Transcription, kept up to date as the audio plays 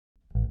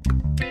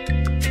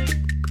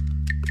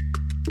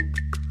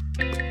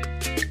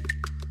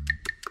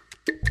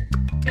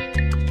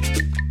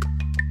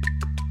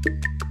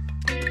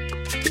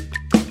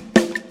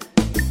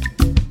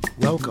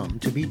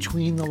to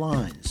Between the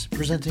Lines,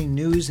 presenting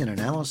news and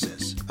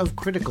analysis of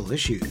critical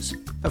issues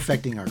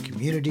affecting our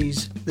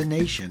communities, the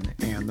nation,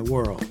 and the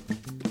world.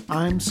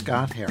 I'm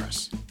Scott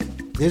Harris.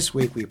 This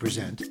week we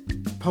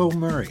present Poe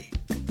Murray,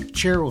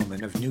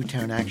 chairwoman of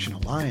Newtown Action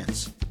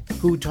Alliance,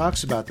 who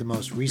talks about the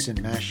most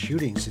recent mass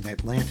shootings in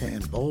Atlanta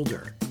and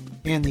Boulder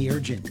and the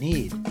urgent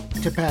need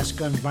to pass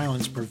gun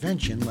violence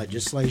prevention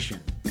legislation.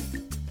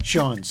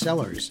 Sean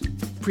Sellers,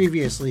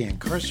 previously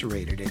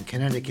incarcerated in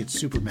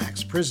Connecticut's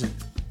Supermax prison,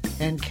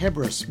 and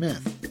Kebra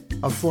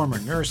Smith, a former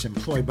nurse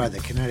employed by the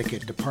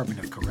Connecticut Department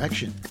of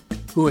Correction,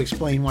 who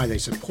explain why they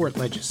support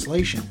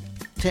legislation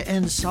to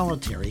end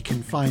solitary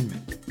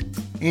confinement.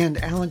 And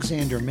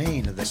Alexander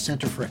Main of the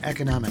Center for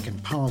Economic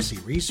and Policy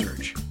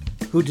Research,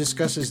 who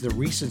discusses the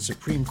recent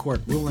Supreme Court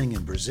ruling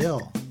in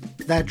Brazil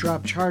that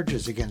dropped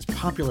charges against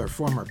popular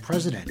former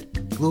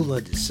president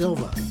Lula da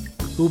Silva,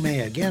 who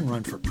may again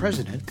run for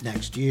president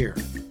next year.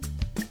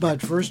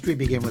 But first we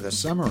begin with a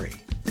summary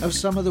of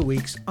some of the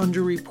week's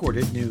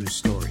underreported news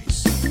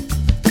stories.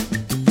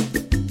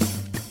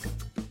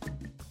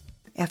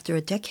 After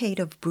a decade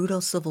of brutal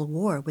civil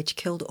war which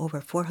killed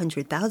over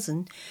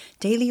 400,000,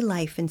 daily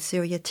life in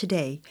Syria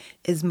today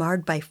is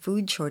marred by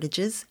food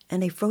shortages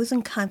and a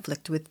frozen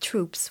conflict with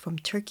troops from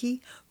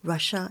Turkey,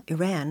 Russia,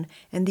 Iran,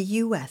 and the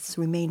U.S.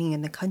 remaining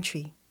in the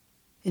country.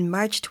 In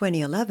March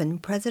 2011,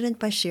 President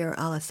Bashar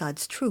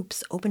al-Assad's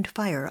troops opened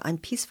fire on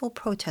peaceful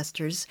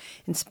protesters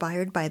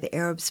inspired by the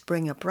Arab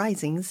Spring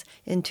uprisings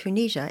in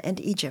Tunisia and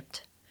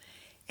Egypt.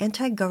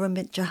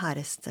 Anti-government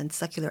jihadists and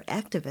secular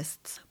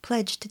activists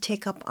pledged to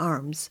take up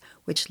arms,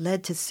 which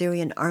led to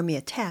Syrian army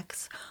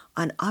attacks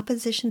on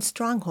opposition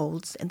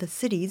strongholds in the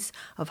cities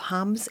of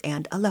Homs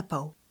and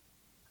Aleppo.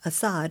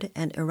 Assad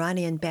and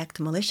Iranian-backed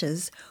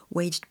militias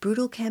waged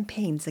brutal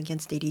campaigns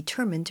against a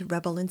determined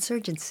rebel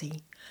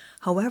insurgency.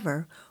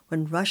 However,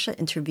 when Russia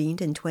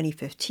intervened in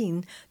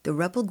 2015, the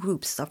rebel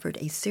groups suffered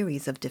a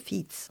series of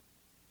defeats.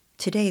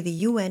 Today, the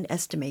UN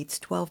estimates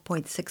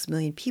 12.6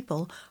 million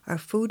people are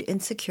food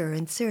insecure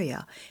in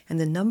Syria,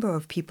 and the number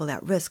of people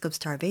at risk of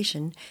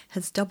starvation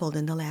has doubled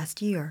in the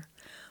last year.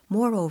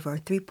 Moreover,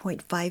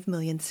 3.5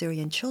 million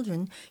Syrian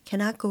children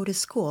cannot go to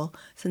school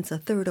since a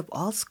third of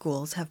all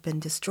schools have been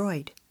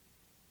destroyed.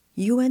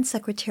 UN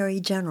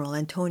Secretary-General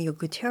Antonio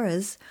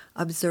Guterres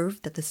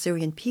observed that the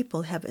Syrian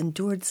people have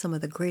endured some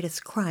of the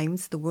greatest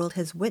crimes the world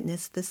has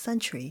witnessed this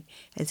century,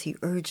 as he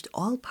urged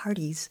all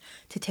parties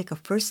to take a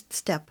first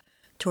step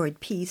toward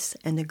peace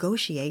and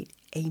negotiate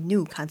a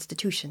new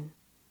constitution.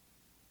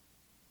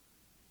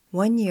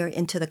 1 year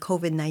into the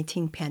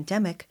COVID-19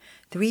 pandemic,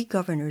 3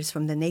 governors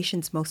from the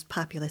nation's most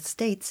populous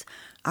states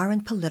are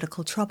in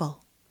political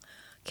trouble.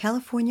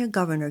 California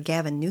Governor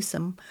Gavin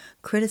Newsom,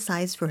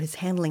 criticized for his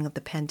handling of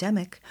the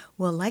pandemic,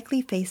 will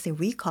likely face a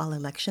recall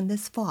election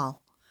this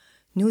fall.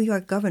 New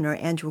York Governor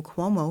Andrew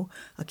Cuomo,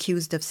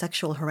 accused of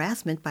sexual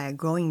harassment by a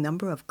growing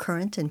number of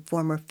current and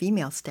former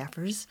female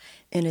staffers,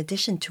 in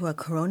addition to a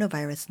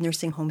coronavirus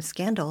nursing home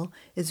scandal,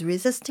 is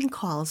resisting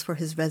calls for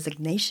his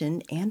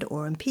resignation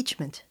and/or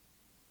impeachment.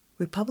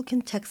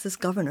 Republican Texas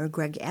Governor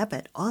Greg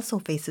Abbott also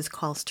faces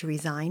calls to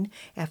resign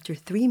after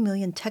 3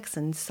 million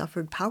Texans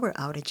suffered power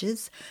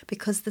outages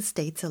because the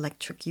state's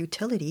electric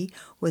utility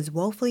was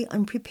woefully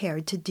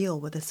unprepared to deal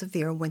with a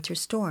severe winter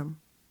storm.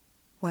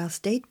 While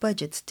state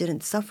budgets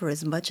didn't suffer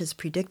as much as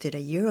predicted a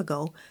year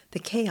ago, the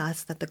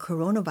chaos that the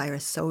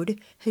coronavirus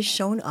sowed has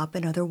shown up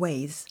in other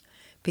ways.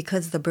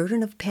 Because the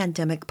burden of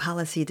pandemic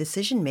policy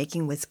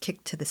decision-making was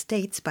kicked to the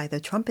states by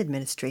the Trump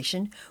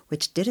administration,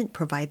 which didn't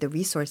provide the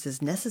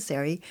resources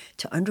necessary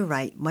to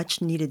underwrite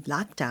much-needed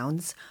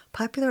lockdowns,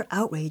 popular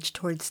outrage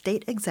toward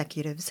state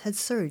executives has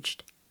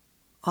surged.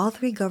 All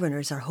 3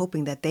 governors are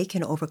hoping that they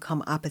can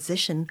overcome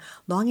opposition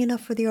long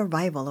enough for the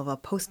arrival of a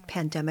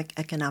post-pandemic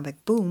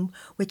economic boom,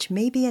 which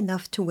may be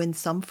enough to win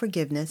some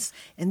forgiveness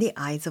in the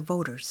eyes of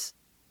voters.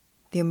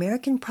 The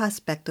American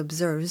Prospect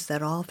observes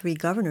that all 3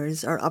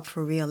 governors are up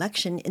for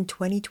re-election in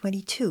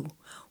 2022,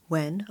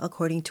 when,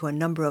 according to a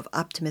number of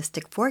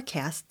optimistic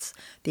forecasts,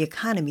 the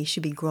economy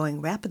should be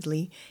growing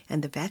rapidly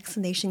and the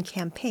vaccination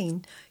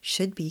campaign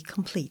should be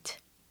complete.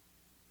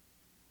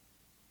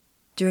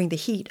 During the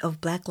heat of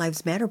Black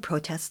Lives Matter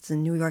protests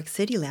in New York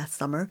City last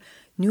summer,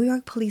 New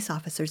York police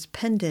officers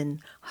penned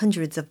in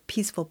hundreds of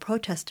peaceful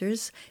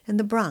protesters in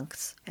the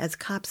Bronx as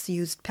cops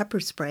used pepper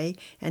spray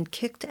and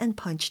kicked and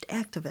punched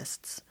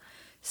activists.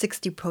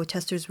 60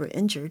 protesters were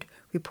injured,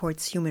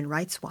 reports Human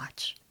Rights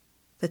Watch.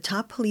 The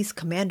top police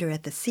commander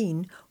at the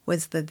scene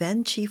was the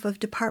then chief of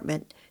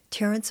department,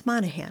 Terrence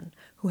Monahan,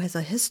 who has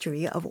a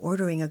history of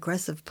ordering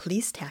aggressive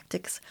police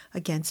tactics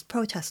against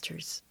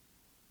protesters.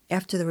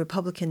 After the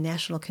Republican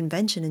National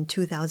Convention in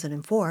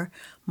 2004,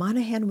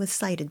 Monahan was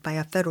cited by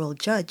a federal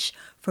judge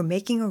for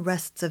making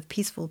arrests of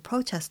peaceful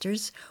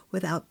protesters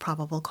without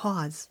probable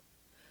cause.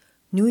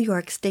 New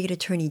York State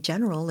Attorney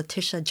General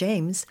Letitia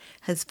James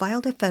has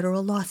filed a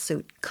federal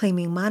lawsuit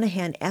claiming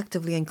Monahan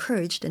actively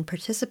encouraged and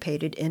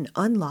participated in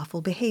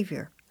unlawful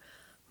behavior.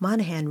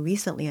 Monahan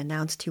recently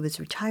announced he was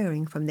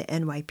retiring from the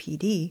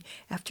NYPD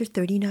after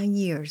 39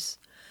 years.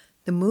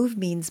 The move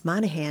means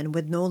Monahan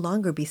would no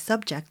longer be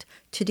subject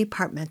to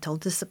departmental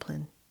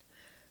discipline.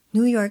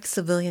 New York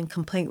Civilian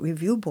Complaint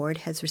Review Board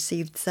has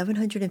received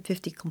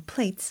 750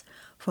 complaints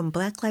from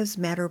Black Lives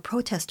Matter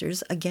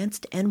protesters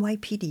against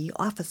NYPD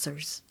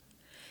officers.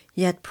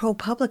 Yet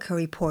ProPublica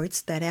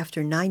reports that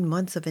after 9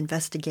 months of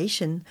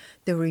investigation,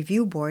 the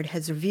review board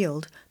has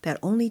revealed that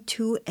only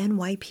 2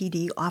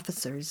 NYPD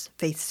officers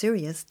face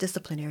serious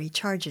disciplinary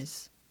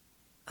charges.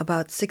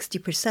 About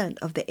 60%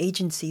 of the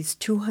agency's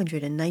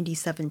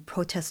 297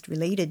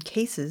 protest-related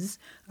cases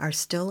are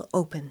still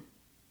open.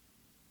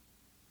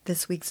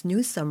 This week's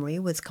news summary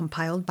was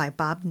compiled by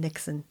Bob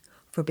Nixon.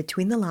 For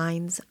Between the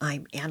Lines,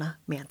 I'm Anna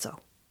Manzo.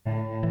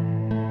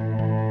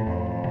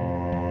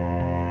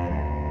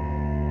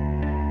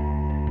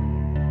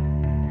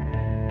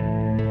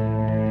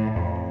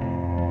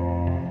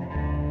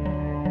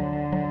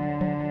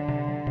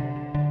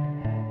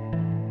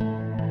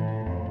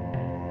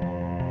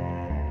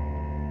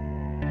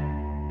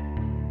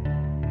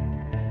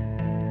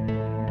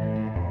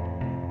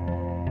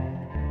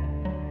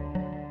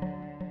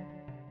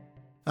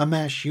 A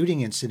mass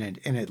shooting incident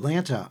in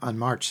Atlanta on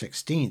March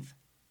 16th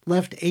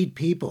left 8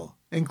 people,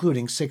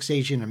 including 6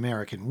 Asian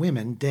American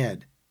women,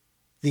 dead.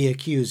 The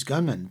accused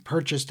gunman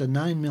purchased a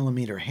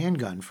 9mm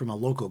handgun from a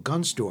local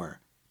gun store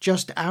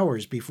just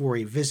hours before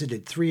he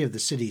visited 3 of the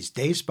city's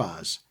day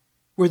spas,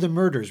 where the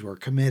murders were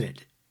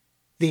committed.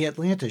 The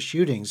Atlanta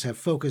shootings have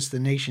focused the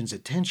nation's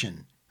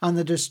attention on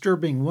the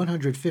disturbing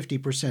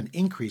 150%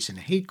 increase in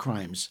hate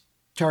crimes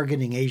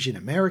targeting Asian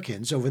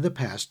Americans over the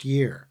past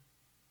year.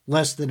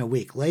 Less than a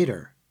week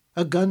later,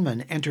 a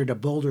gunman entered a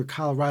Boulder,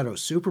 Colorado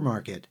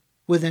supermarket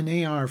with an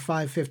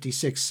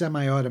AR-556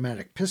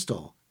 semi-automatic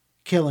pistol,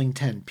 killing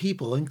 10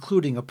 people,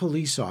 including a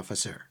police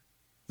officer.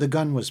 The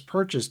gun was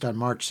purchased on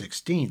March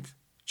 16th,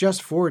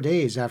 just 4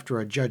 days after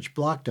a judge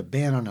blocked a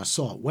ban on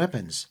assault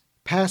weapons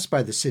passed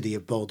by the city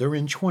of Boulder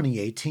in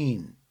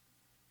 2018.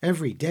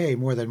 Every day,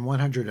 more than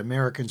 100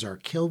 Americans are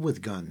killed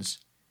with guns,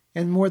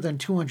 and more than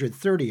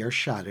 230 are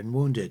shot and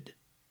wounded.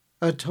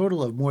 A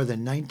total of more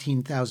than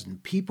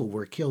 19,000 people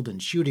were killed in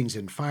shootings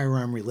and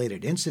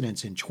firearm-related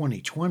incidents in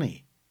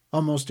 2020,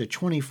 almost a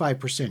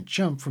 25%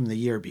 jump from the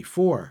year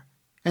before,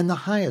 and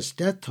the highest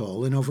death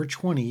toll in over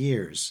 20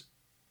 years.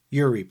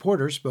 Your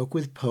reporter spoke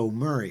with Poe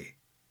Murray,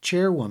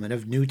 chairwoman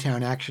of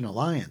Newtown Action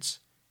Alliance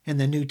and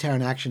the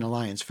Newtown Action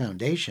Alliance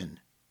Foundation,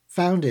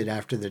 founded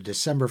after the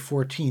December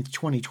 14,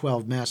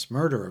 2012 mass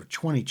murder of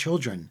 20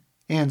 children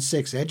and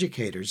 6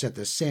 educators at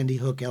the Sandy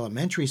Hook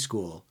Elementary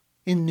School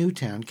in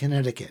Newtown,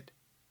 Connecticut.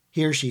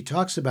 Here she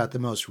talks about the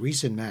most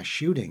recent mass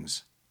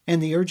shootings and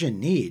the urgent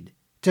need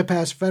to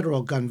pass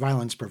federal gun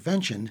violence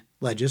prevention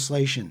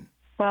legislation.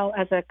 Well,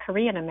 as a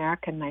Korean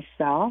American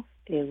myself,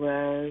 it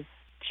was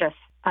just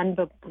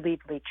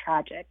unbelievably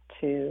tragic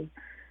to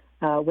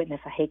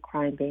witness a hate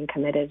crime being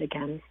committed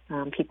against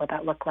people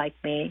that look like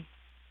me.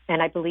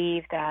 And I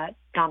believe that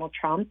Donald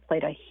Trump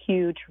played a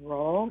huge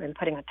role in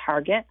putting a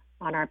target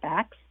on our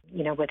backs,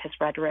 with his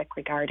rhetoric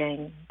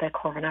regarding the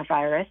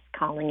coronavirus,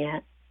 calling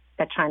it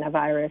the China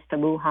virus, the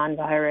Wuhan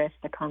virus,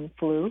 the Kung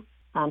flu.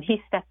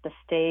 He set the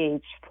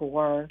stage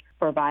for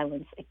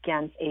violence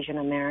against Asian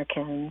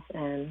Americans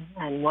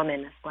and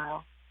women as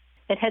well.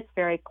 It hits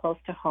very close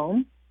to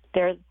home.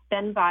 There's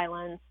been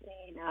violence,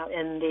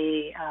 in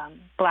the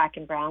Black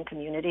and brown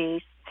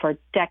communities for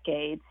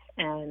decades.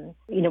 And,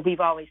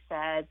 we've always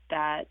said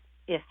that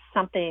if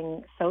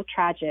something so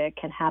tragic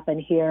can happen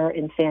here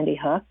in Sandy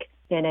Hook,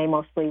 in a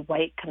mostly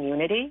white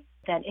community,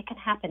 then it can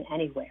happen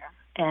anywhere.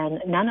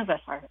 And none of us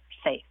are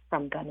safe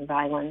from gun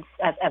violence,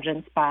 as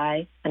evidenced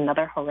by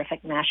another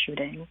horrific mass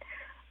shooting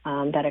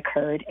that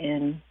occurred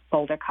in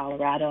Boulder,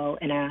 Colorado,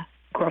 in a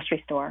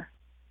grocery store.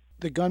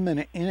 The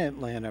gunman in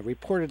Atlanta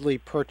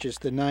reportedly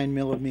purchased the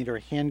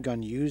 9mm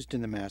handgun used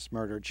in the mass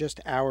murder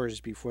just hours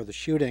before the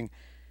shooting.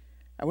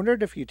 I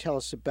wondered if you tell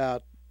us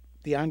about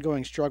the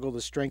ongoing struggle to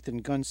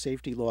strengthen gun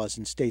safety laws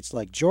in states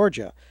like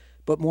Georgia,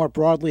 but more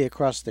broadly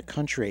across the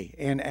country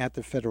and at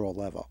the federal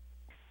level.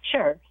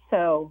 Sure.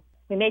 So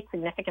we made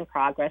significant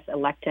progress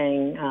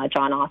electing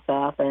Jon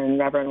Ossoff and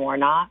Reverend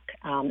Warnock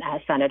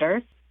as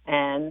senators,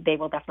 and they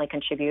will definitely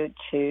contribute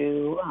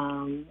to,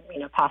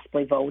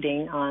 possibly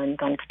voting on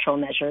gun control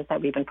measures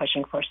that we've been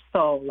pushing for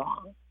so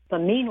long. But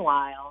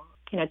meanwhile,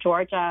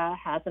 Georgia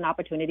has an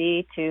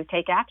opportunity to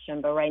take action,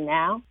 but right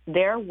now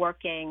they're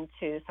working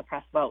to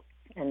suppress votes,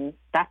 and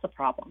that's a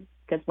problem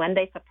because when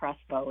they suppress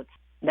votes,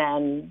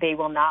 then they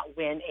will not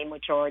win a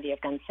majority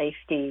of gun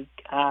safety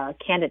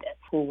candidates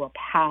who will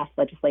pass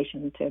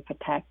legislation to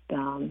protect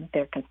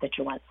their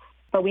constituents.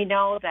 But we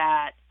know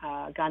that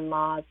gun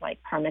laws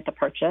like permit to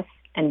purchase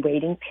and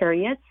waiting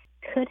periods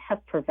could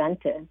have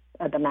prevented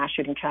the mass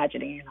shooting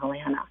tragedy in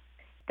Atlanta.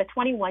 The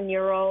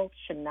 21-year-old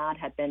should not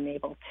have been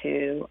able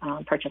to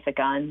purchase a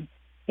gun,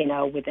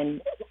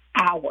 within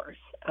hours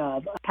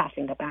of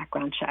passing the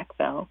background check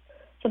bill.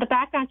 So the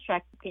background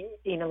check,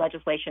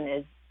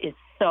 legislation is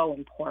so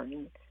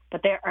important,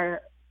 but there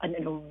are an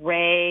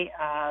array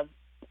of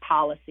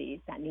policies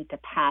that need to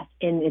pass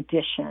in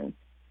addition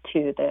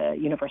to the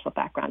universal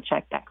background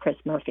check that Chris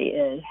Murphy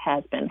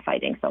has been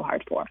fighting so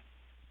hard for.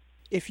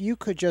 If you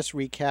could just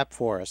recap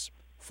for us,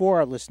 for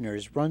our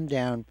listeners, run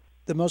down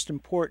the most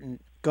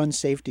important gun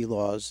safety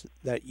laws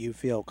that you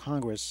feel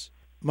Congress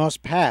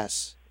must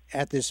pass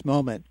at this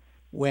moment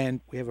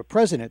when we have a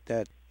president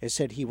that has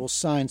said he will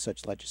sign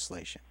such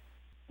legislation.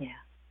 Yeah.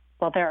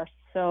 Well, there are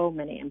so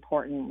many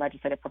important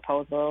legislative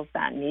proposals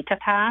that need to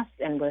pass,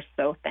 and we're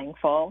so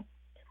thankful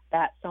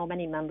that so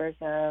many members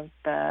of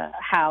the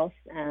House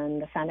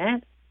and the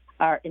Senate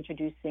are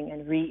introducing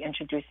and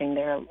reintroducing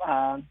their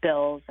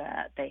bills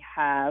that they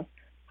have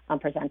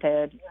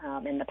presented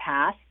in the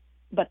past.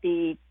 But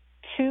the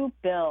two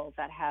bills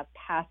that have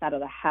passed out of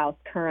the House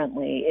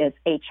currently is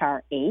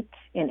H.R. 8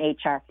 and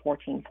H.R.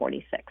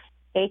 1446.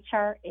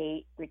 H.R.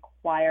 8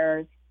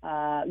 requires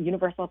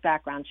universal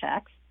background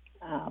checks,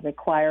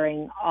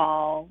 requiring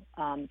all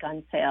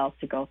gun sales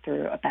to go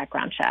through a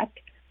background check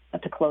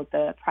to close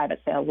the private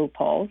sale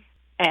loopholes.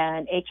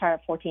 And H.R.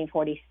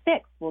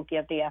 1446 will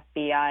give the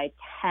FBI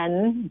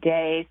 10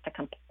 days to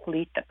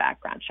complete the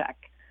background check.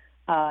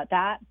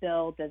 That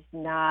bill does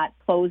not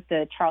close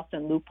the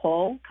Charleston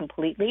loophole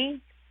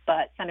completely,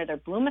 but Senator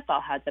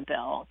Blumenthal has a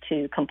bill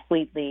to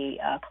completely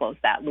close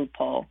that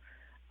loophole.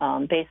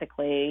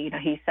 Basically,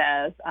 he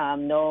says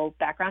no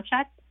background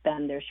check,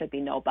 then there should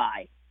be no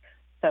buy.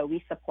 So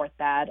we support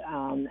that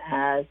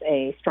as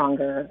a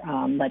stronger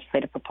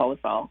legislative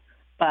proposal.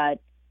 But,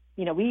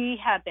 we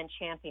have been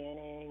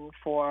championing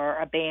for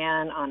a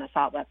ban on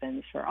assault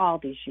weapons for all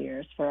these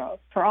years, for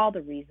all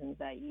the reasons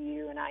that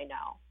you and I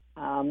know.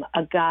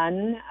 A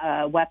gun,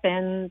 a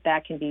weapon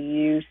that can be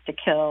used to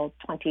kill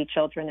 20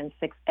 children and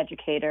 6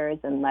 educators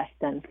in less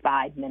than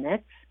 5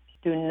 minutes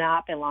do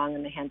not belong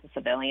in the hands of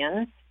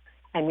civilians.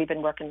 And we've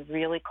been working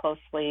really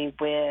closely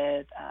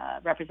with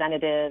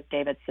Representative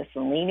David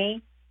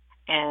Cicilline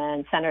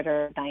and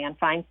Senator Dianne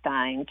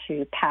Feinstein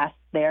to pass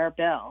their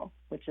bill,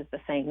 which is the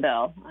same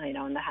bill,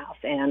 in the House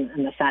and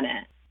in the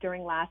Senate.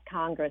 During last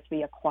Congress,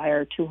 we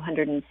acquired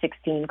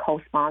 216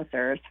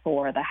 co-sponsors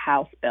for the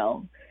House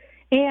bill.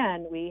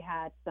 And we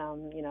had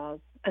some,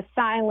 a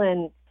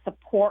silent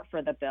support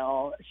for the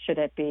bill should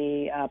it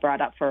be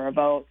brought up for a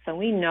vote. So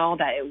we know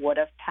that it would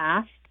have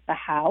passed the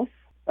House,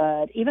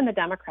 but even the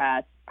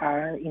Democrats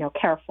are,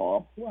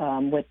 careful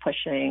with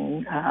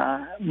pushing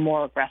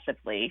more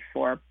aggressively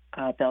for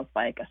bills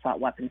like assault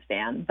weapons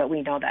ban, but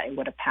we know that it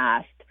would have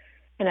passed.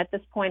 And at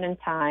this point in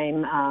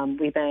time,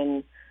 we've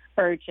been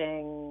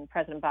urging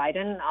President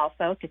Biden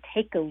also to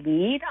take the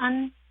lead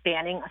on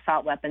banning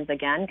assault weapons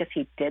again, because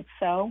he did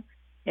so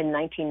in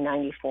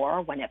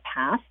 1994 when it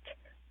passed.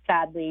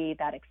 Sadly,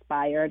 that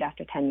expired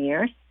after 10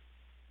 years.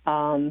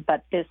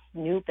 But this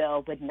new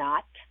bill would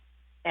not.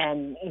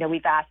 And,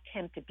 we've asked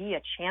him to be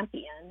a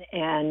champion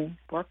and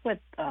work with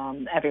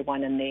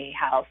everyone in the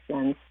House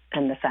and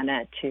the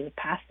Senate to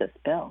pass this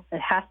bill.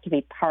 It has to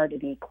be part of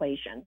the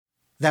equation.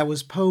 That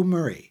was Poe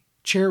Murray,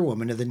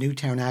 chairwoman of the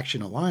Newtown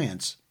Action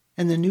Alliance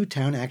and the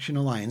Newtown Action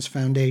Alliance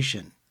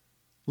Foundation.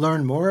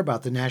 Learn more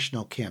about the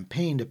national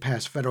campaign to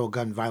pass federal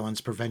gun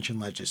violence prevention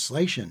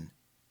legislation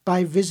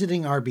by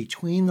visiting our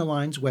Between the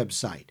Lines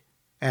website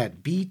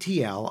at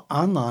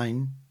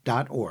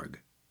btlonline.org.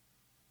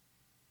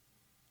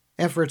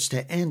 Efforts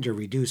to end or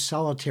reduce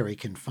solitary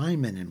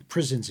confinement in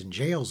prisons and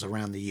jails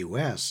around the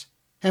U.S.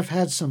 have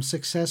had some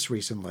success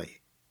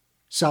recently.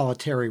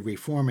 Solitary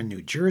reform in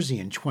New Jersey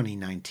in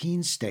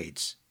 2019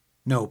 states,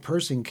 no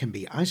person can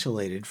be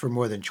isolated for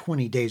more than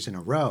 20 days in a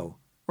row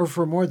or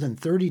for more than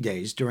 30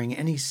 days during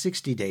any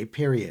 60-day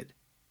period.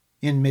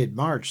 In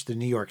mid-March, the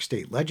New York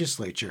State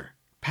Legislature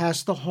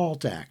passed the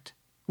HALT Act,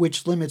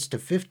 which limits to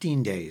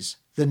 15 days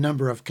the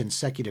number of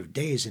consecutive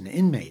days an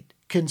inmate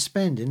can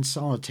spend in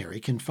solitary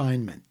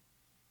confinement.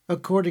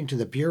 According to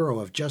the Bureau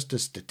of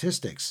Justice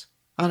Statistics,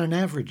 on an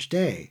average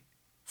day,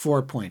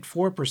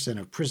 4.4%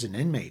 of prison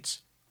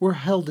inmates were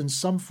held in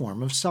some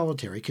form of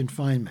solitary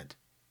confinement.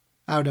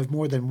 Out of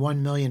more than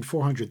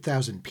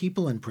 1,400,000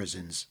 people in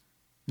prisons,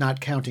 not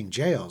counting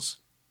jails,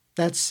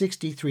 that's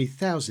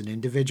 63,000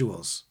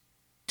 individuals.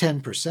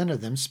 10%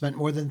 of them spent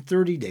more than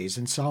 30 days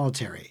in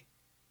solitary.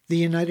 The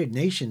United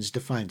Nations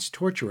defines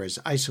torture as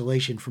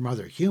isolation from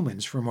other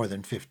humans for more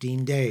than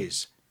 15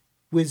 days,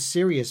 with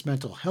serious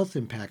mental health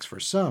impacts for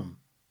some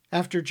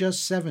after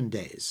just 7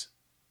 days.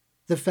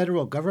 The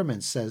federal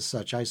government says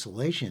such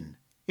isolation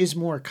is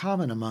more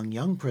common among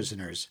young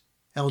prisoners,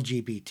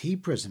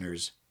 LGBT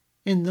prisoners,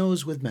 and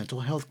those with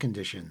mental health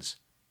conditions,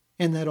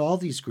 and that all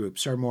these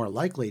groups are more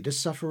likely to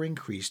suffer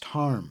increased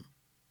harm.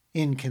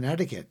 In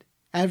Connecticut,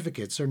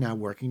 advocates are now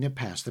working to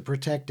pass the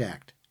PROTECT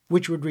Act,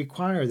 which would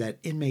require that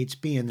inmates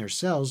be in their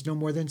cells no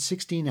more than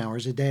 16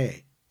 hours a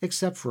day,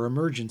 except for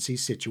emergency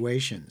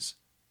situations.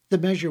 The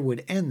measure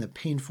would end the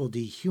painful,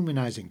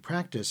 dehumanizing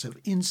practice of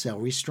in-cell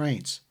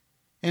restraints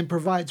and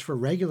provides for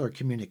regular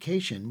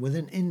communication with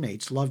an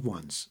inmate's loved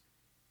ones.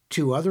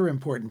 Two other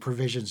important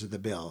provisions of the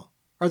bill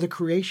are the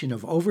creation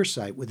of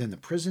oversight within the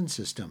prison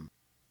system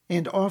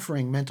and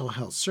offering mental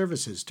health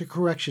services to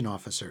correction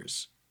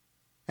officers.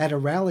 At a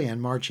rally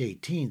on March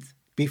 18th,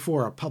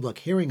 before a public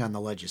hearing on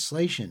the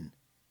legislation,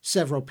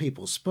 Several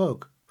people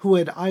spoke who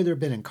had either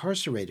been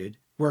incarcerated,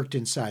 worked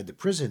inside the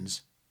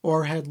prisons,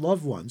 or had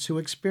loved ones who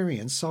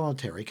experienced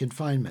solitary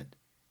confinement.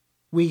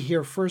 We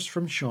hear first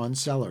from Sean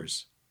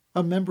Sellers,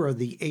 a member of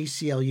the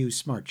ACLU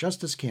Smart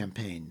Justice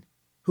Campaign,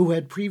 who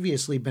had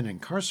previously been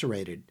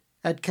incarcerated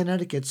at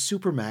Connecticut's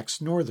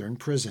Supermax Northern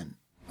Prison.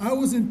 I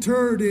was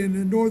interred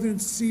in Northern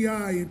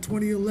CI in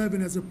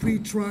 2011 as a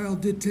pretrial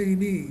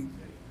detainee.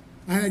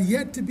 I had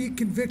yet to be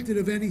convicted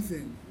of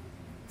anything.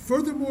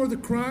 Furthermore, the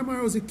crime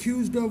I was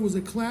accused of was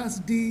a Class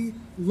D,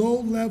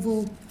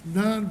 low-level,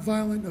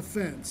 non-violent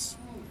offense.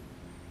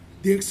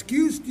 The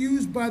excuse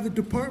used by the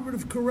Department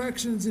of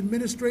Corrections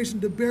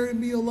Administration to bury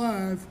me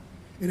alive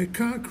in a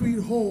concrete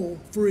hole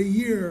for a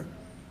year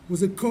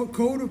was a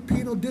Code of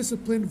Penal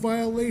Discipline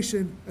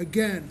violation,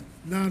 again,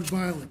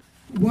 non-violent.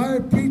 Why a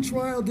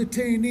pretrial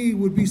detainee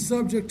would be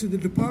subject to the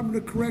Department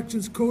of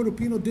Corrections Code of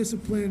Penal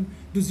Discipline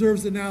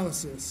deserves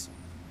analysis.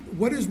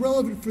 What is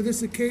relevant for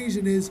this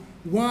occasion is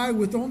why,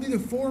 with only the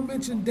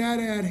aforementioned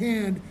data at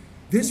hand,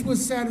 this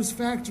was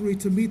satisfactory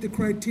to meet the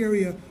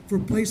criteria for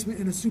placement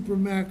in a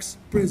Supermax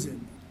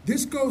prison.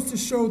 This goes to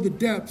show the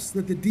depths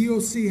that the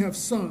DOC have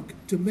sunk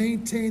to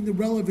maintain the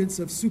relevance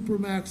of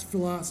Supermax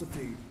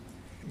philosophy.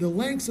 The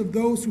lengths of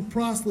those who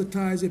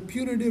proselytize a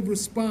punitive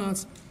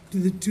response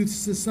to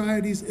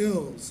society's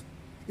ills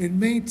and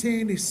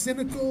maintain a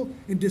cynical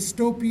and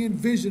dystopian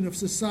vision of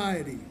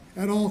society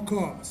at all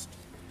costs.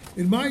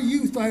 In my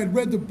youth, I had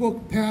read the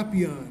book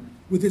Papillon,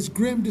 with its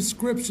grim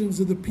descriptions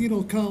of the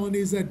penal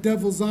colonies at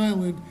Devil's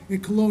Island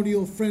in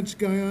colonial French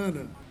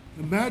Guiana.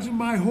 Imagine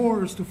my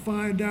horrors to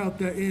find out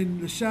that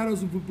in the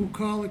shadows of a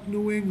bucolic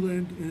New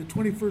England in the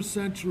 21st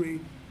century,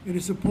 in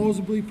a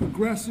supposedly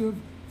progressive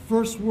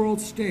first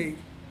world state,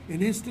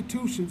 an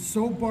institution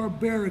so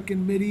barbaric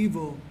and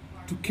medieval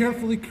to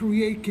carefully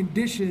create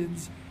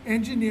conditions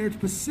engineered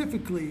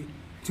specifically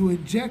to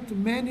inject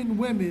men and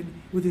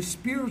women with a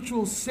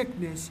spiritual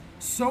sickness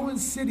so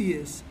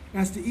insidious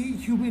as to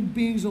eat human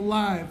beings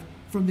alive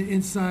from the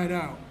inside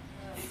out.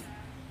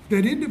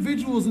 That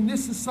individuals in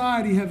this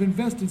society have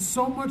invested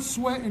so much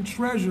sweat and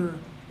treasure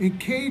in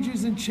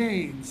cages and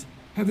chains,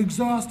 have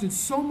exhausted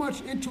so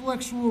much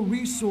intellectual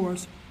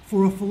resource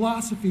for a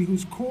philosophy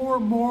whose core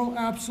moral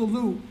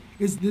absolute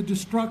is the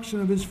destruction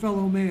of his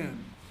fellow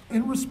man.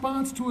 In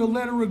response to a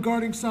letter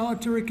regarding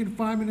solitary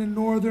confinement in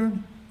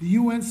Northern, the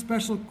UN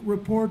Special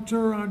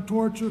Rapporteur on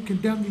Torture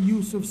condemned the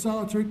use of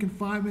solitary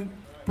confinement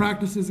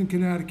practices in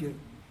Connecticut.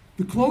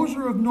 The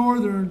closure of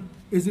Northern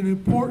is an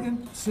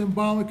important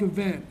symbolic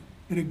event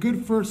and a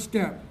good first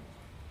step,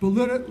 but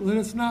let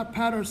us not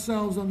pat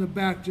ourselves on the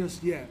back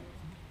just yet.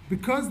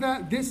 Because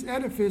this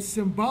edifice,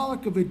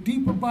 symbolic of a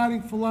deep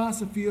abiding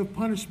philosophy of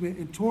punishment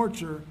and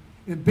torture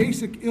and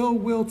basic ill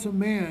will to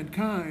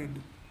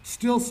mankind,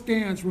 still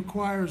stands,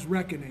 requires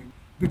reckoning.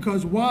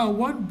 Because while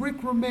one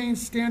brick remains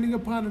standing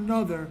upon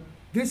another,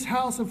 this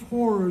house of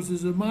horrors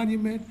is a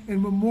monument and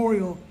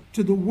memorial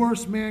to the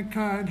worst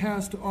mankind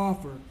has to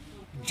offer,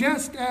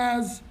 just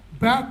as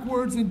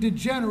backwards and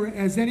degenerate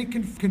as any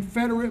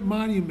Confederate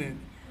monument,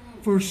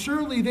 for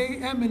surely they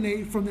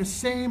emanate from the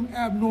same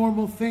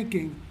abnormal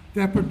thinking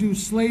that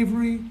produced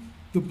slavery,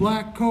 the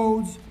Black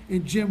Codes,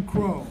 and Jim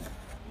Crow.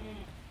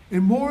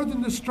 And more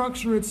than the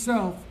structure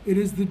itself, it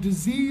is the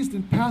diseased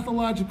and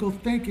pathological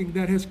thinking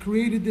that has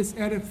created this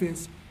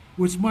edifice,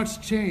 which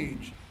must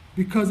change.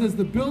 Because as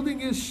the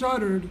building is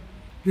shuttered,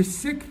 the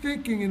sick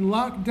thinking and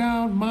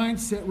lockdown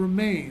mindset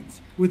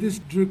remains, with its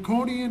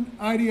draconian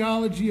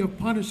ideology of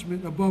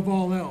punishment above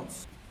all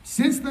else.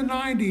 Since the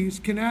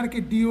 90s,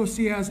 Connecticut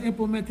DOC has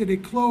implemented a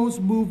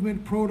closed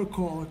movement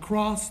protocol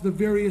across the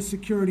various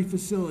security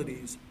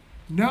facilities.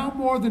 Now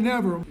more than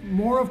ever,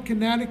 more of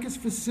Connecticut's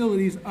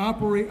facilities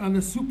operate on the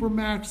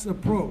Supermax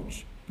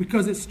approach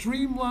because it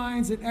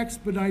streamlines and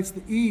expedites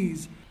the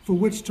ease for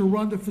which to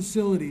run the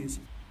facilities,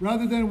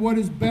 rather than what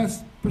is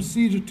best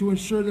procedure to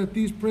ensure that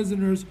these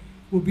prisoners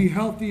will be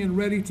healthy and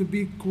ready to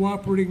be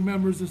cooperating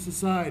members of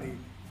society.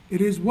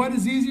 It is what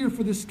is easier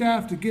for the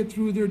staff to get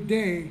through their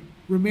day,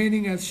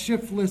 remaining as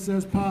shiftless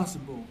as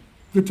possible.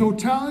 The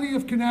totality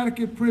of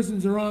Connecticut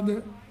prisons are on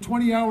the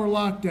 20-hour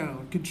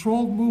lockdown,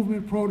 controlled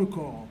movement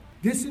protocol.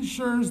 This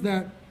ensures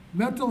that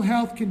mental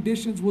health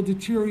conditions will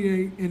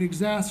deteriorate and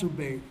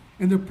exacerbate,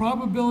 and the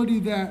probability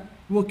that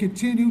we'll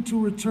continue to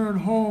return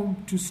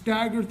home to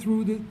stagger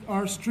through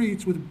our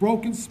streets with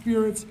broken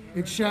spirits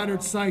and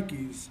shattered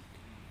psyches.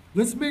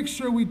 Let's make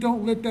sure we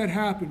don't let that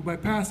happen by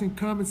passing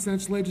common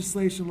sense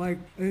legislation like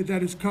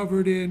that is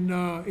covered in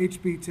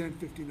HB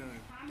 1059.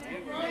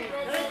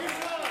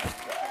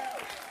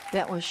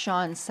 That was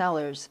Sean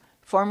Sellers,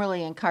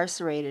 formerly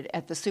incarcerated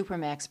at the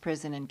Supermax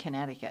prison in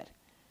Connecticut.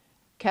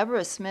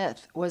 Kebra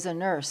Smith was a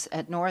nurse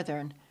at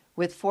Northern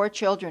with 4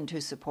 children to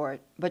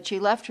support, but she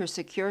left her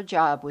secure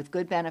job with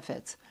good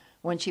benefits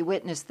when she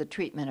witnessed the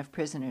treatment of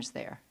prisoners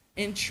there.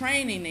 In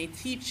training, they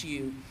teach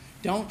you,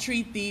 don't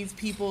treat these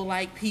people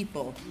like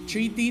people.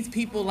 Treat these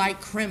people like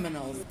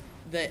criminals.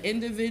 The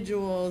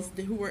individuals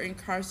who were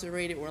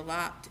incarcerated were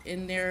locked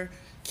in their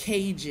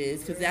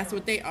cages, because that's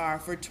what they are,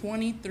 for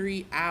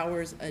 23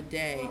 hours a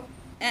day.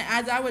 And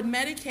as I would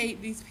medicate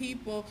these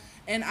people,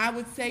 and I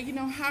would say,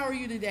 how are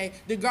you today?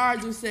 The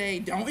guards would say,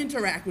 don't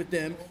interact with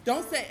them.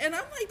 Don't say, and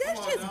I'm like,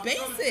 that's just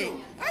basic.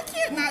 I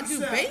can't not do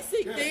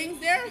basic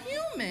things. They're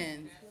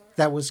human.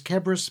 That was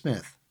Kebra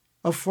Smith,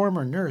 a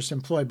former nurse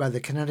employed by the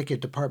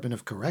Connecticut Department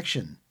of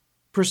Correction,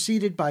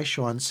 preceded by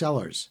Sean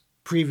Sellers,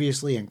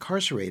 previously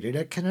incarcerated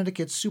at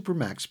Connecticut's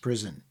Supermax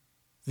prison.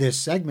 This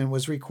segment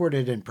was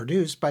recorded and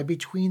produced by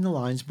Between the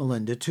Lines'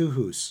 Melinda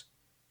Tuhus.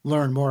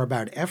 Learn more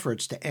about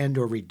efforts to end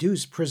or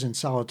reduce prison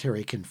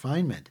solitary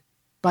confinement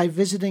by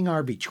visiting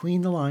our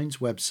Between the Lines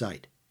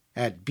website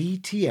at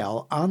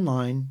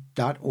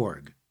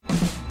btlonline.org.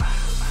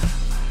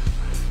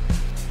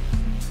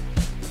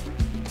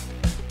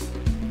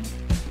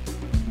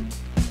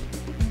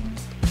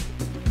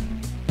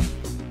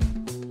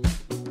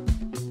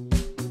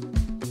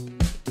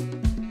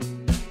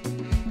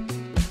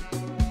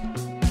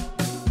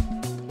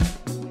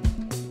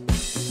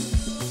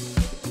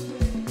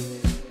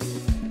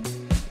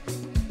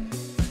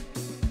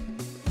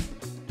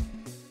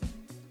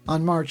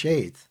 On March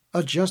 8th,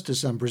 a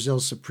justice on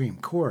Brazil's Supreme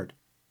Court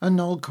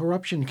annulled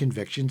corruption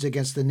convictions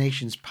against the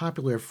nation's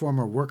popular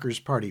former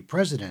Workers' Party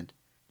president,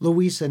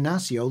 Luiz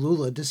Inácio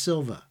Lula da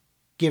Silva,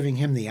 giving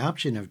him the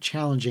option of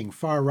challenging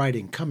far-right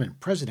incumbent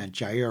President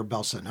Jair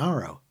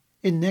Bolsonaro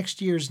in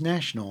next year's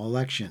national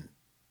election.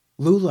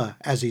 Lula,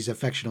 as he's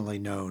affectionately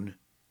known,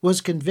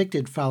 was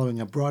convicted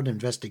following a broad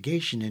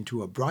investigation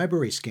into a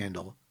bribery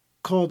scandal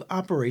called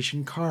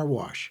Operation Car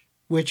Wash,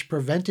 which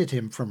prevented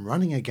him from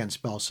running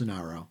against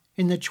Bolsonaro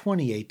in the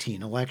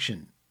 2018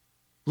 election.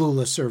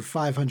 Lula served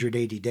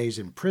 580 days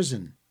in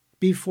prison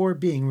before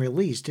being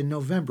released in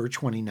November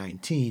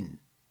 2019.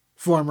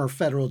 Former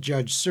federal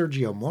judge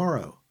Sergio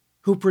Moro,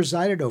 who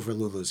presided over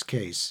Lula's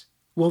case,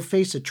 will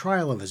face a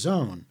trial of his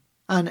own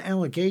on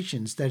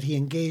allegations that he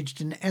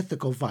engaged in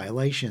ethical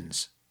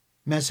violations.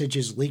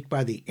 Messages leaked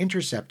by The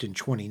Intercept in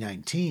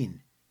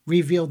 2019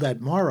 revealed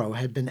that Moro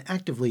had been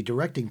actively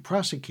directing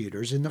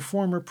prosecutors in the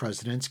former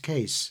president's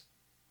case.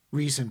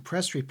 Recent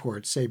press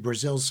reports say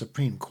Brazil's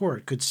Supreme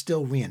Court could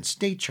still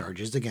reinstate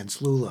charges against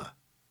Lula.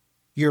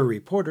 Your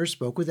reporter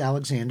spoke with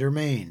Alexander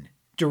Main,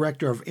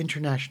 Director of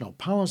International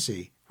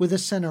Policy with the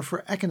Center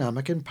for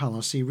Economic and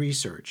Policy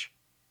Research.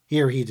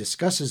 Here he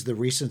discusses the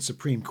recent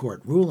Supreme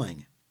Court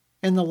ruling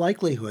and the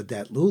likelihood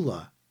that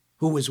Lula,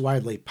 who was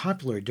widely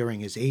popular during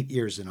his 8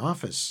 years in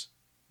office,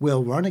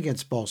 will run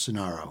against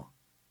Bolsonaro,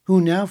 who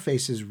now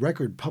faces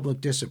record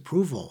public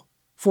disapproval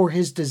for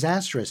his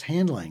disastrous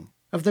handling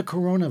of the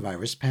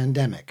coronavirus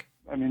pandemic.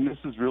 I mean, this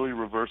is really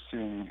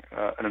reversing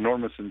an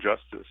enormous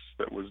injustice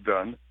that was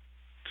done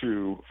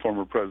to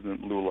former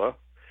President Lula.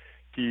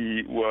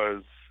 He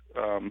was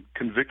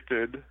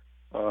convicted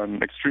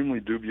on extremely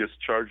dubious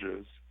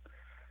charges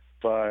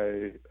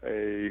by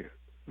a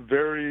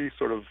very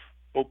sort of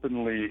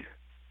openly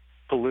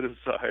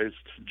politicized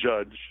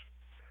judge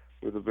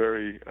with a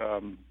very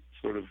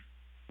sort of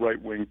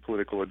right-wing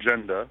political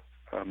agenda.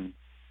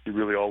 He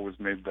really always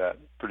made that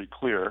pretty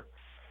clear.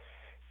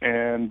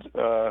 And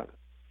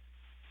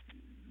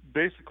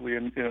basically,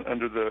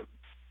 under the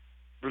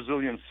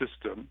Brazilian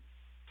system,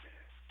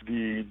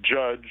 the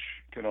judge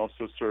can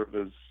also serve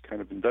as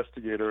kind of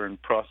investigator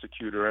and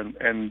prosecutor,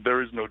 and there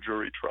is no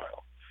jury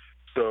trial.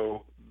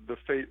 So the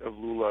fate of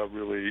Lula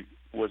really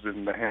was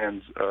in the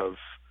hands of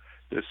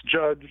this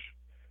judge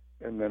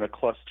and then a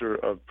cluster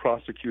of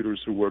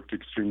prosecutors who worked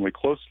extremely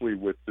closely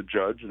with the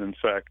judge. And in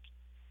fact,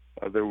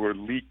 there were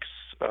leaks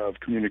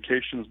of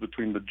communications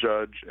between the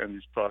judge and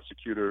these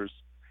prosecutors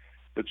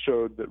that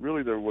showed that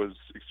really there was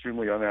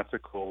extremely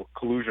unethical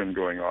collusion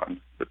going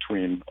on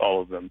between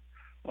all of them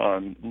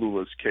on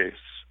Lula's case.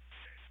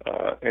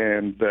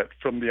 And that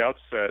from the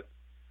outset,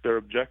 their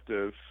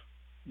objective,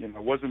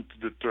 wasn't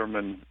to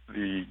determine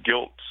the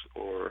guilt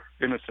or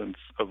innocence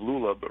of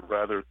Lula, but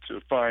rather to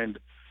find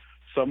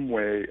some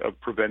way of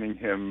preventing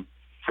him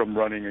from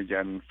running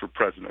again for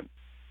president.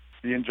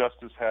 The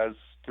injustice has,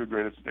 to a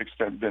great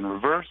extent, been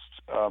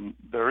reversed.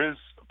 There is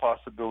a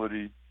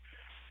possibility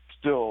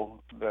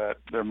still that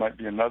there might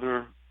be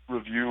another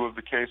review of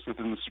the case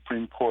within the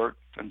Supreme Court,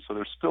 and so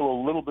there's still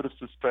a little bit of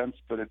suspense,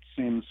 but it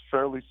seems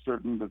fairly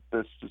certain that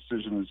this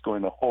decision is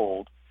going to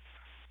hold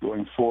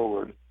going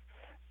forward,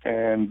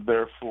 and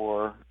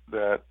therefore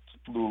that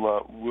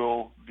Lula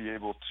will be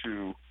able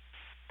to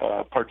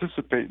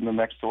participate in the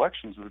next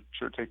elections,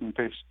 which are taking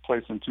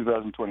place in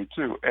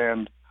 2022.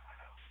 And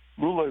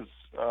Lula is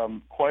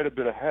quite a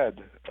bit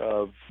ahead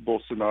of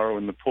Bolsonaro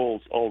in the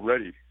polls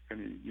already,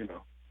 and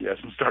he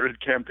hasn't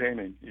started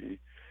campaigning. He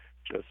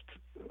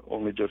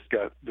only just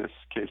got this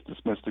case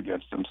dismissed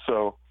against him.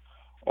 So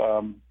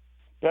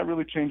that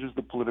really changes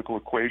the political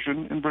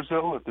equation in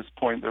Brazil. At this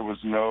point, there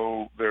was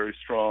no very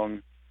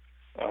strong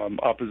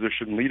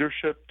opposition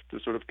leadership to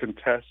sort of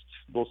contest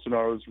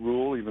Bolsonaro's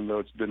rule, even though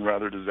it's been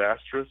rather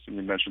disastrous. And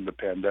you mentioned the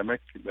pandemic.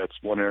 That's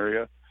one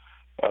area.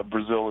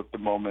 Brazil at the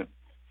moment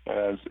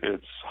has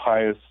its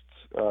highest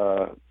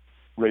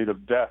rate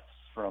of deaths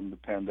from the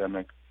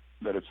pandemic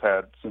that it's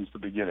had since the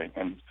beginning.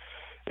 And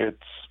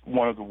it's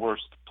one of the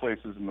worst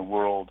places in the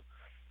world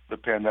the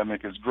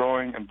pandemic is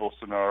growing, and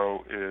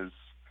Bolsonaro is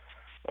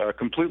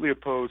completely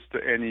opposed to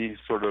any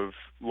sort of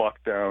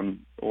lockdown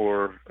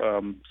or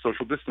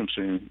social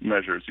distancing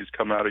measures. He's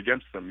come out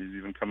against them. He's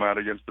even come out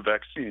against the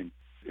vaccine.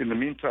 In the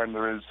meantime,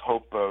 there is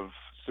hope of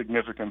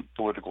significant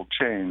political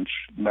change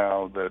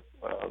now that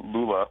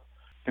Lula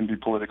can be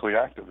politically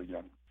active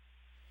again.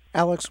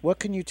 Alex, what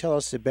can you tell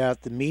us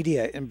about the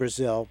media in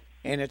Brazil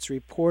and its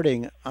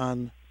reporting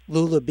on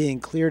Lula being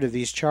cleared of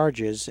these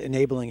charges,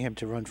 enabling him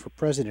to run for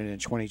president in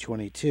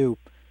 2022?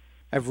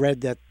 I've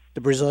read that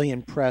the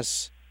Brazilian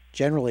press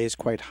generally is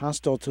quite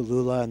hostile to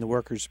Lula and the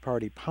Workers'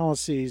 Party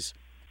policies,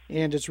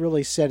 and it's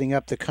really setting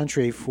up the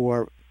country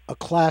for a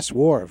class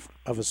war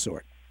of a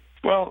sort.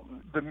 Well,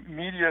 the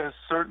media has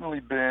certainly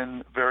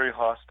been very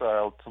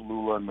hostile to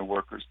Lula and the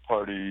Workers'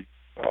 Party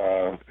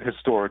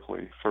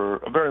historically for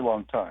a very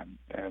long time.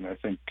 And I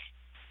think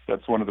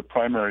that's one of the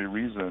primary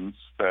reasons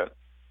that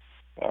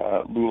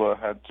Lula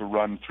had to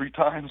run 3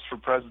 times for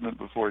president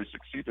before he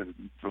succeeded,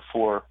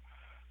 before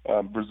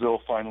Brazil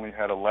finally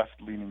had a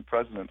left-leaning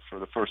president for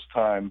the first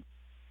time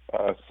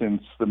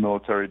since the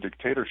military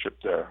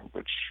dictatorship there,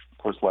 which, of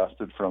course,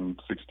 lasted from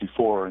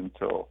 1964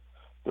 until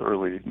the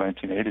early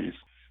 1980s.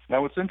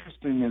 Now, what's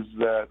interesting is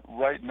that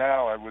right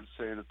now I would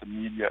say that the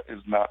media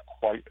is not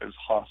quite as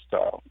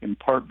hostile, in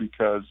part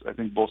because I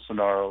think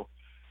Bolsonaro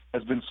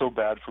has been so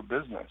bad for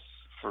business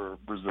for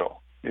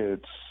Brazil.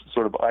 It's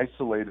sort of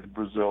isolated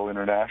Brazil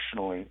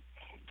internationally.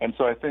 And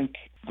so I think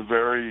the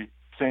very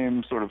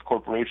same sort of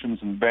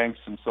corporations and banks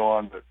and so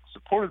on that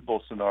supported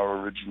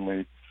Bolsonaro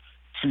originally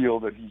feel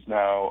that he's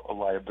now a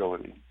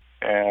liability.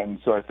 And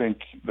so I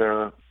think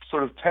they're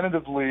sort of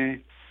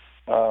tentatively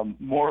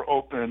more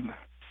open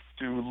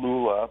to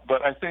Lula,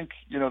 but I think,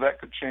 that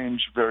could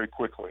change very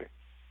quickly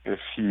if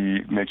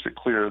he makes it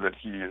clear that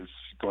he is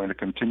going to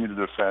continue to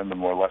defend a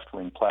more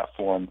left-wing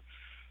platform.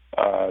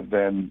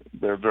 Then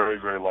they're very,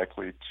 very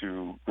likely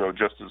to grow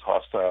just as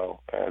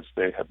hostile as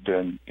they have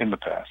been in the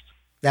past.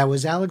 That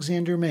was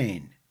Alexander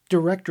Main,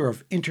 Director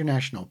of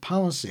International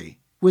Policy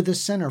with the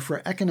Center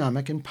for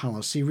Economic and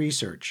Policy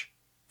Research.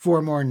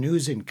 For more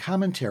news and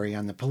commentary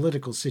on the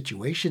political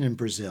situation in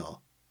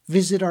Brazil,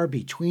 visit our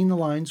Between the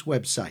Lines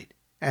website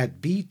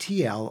at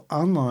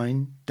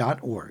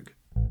btlonline.org.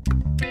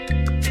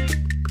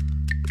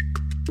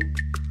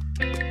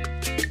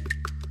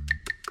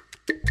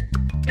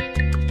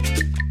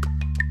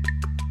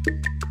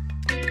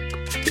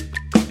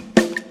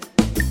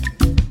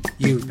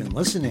 You've been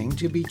listening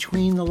to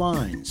Between the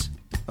Lines,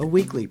 a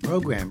weekly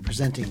program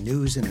presenting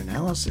news and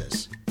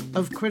analysis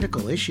of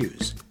critical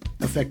issues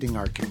affecting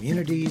our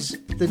communities,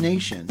 the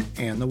nation,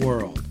 and the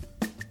world.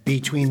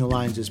 Between the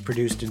Lines is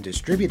produced and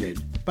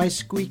distributed by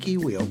Squeaky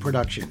Wheel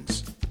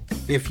Productions.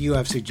 If you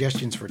have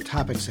suggestions for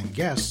topics and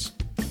guests,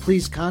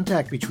 please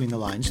contact Between the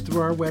Lines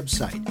through our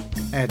website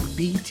at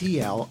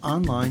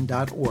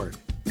btlonline.org,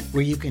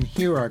 where you can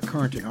hear our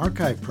current and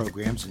archive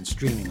programs in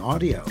streaming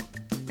audio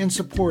and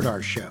support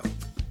our show.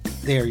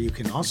 There you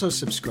can also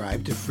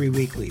subscribe to free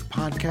weekly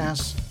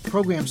podcasts,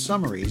 program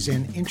summaries,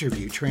 and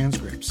interview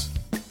transcripts.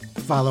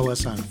 Follow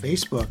us on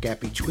Facebook at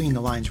Between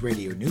the Lines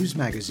Radio News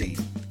Magazine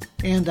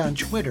and on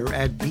Twitter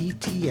at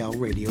BTL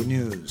Radio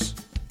News.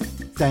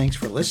 Thanks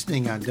for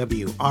listening on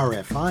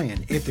WRFI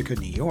in Ithaca,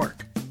 New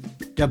York,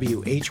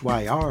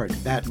 WHYR in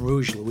Baton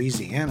Rouge,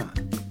 Louisiana,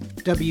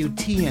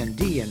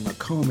 WTND in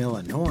Macomb,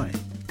 Illinois,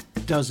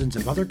 dozens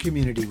of other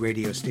community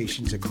radio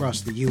stations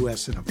across the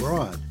U.S. and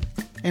abroad,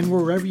 and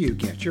wherever you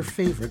get your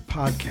favorite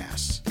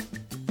podcasts.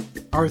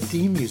 Our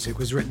theme music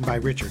was written by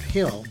Richard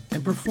Hill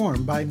and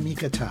performed by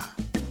Mikata.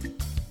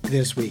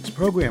 This week's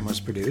program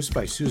was produced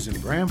by Susan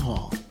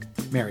Bramhall,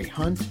 Mary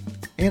Hunt,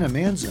 Anna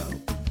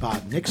Manzo,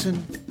 Bob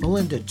Nixon,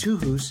 Melinda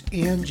Tuhus,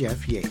 and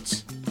Jeff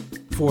Yates.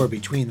 For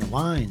Between the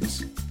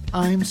Lines,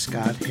 I'm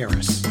Scott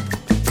Harris.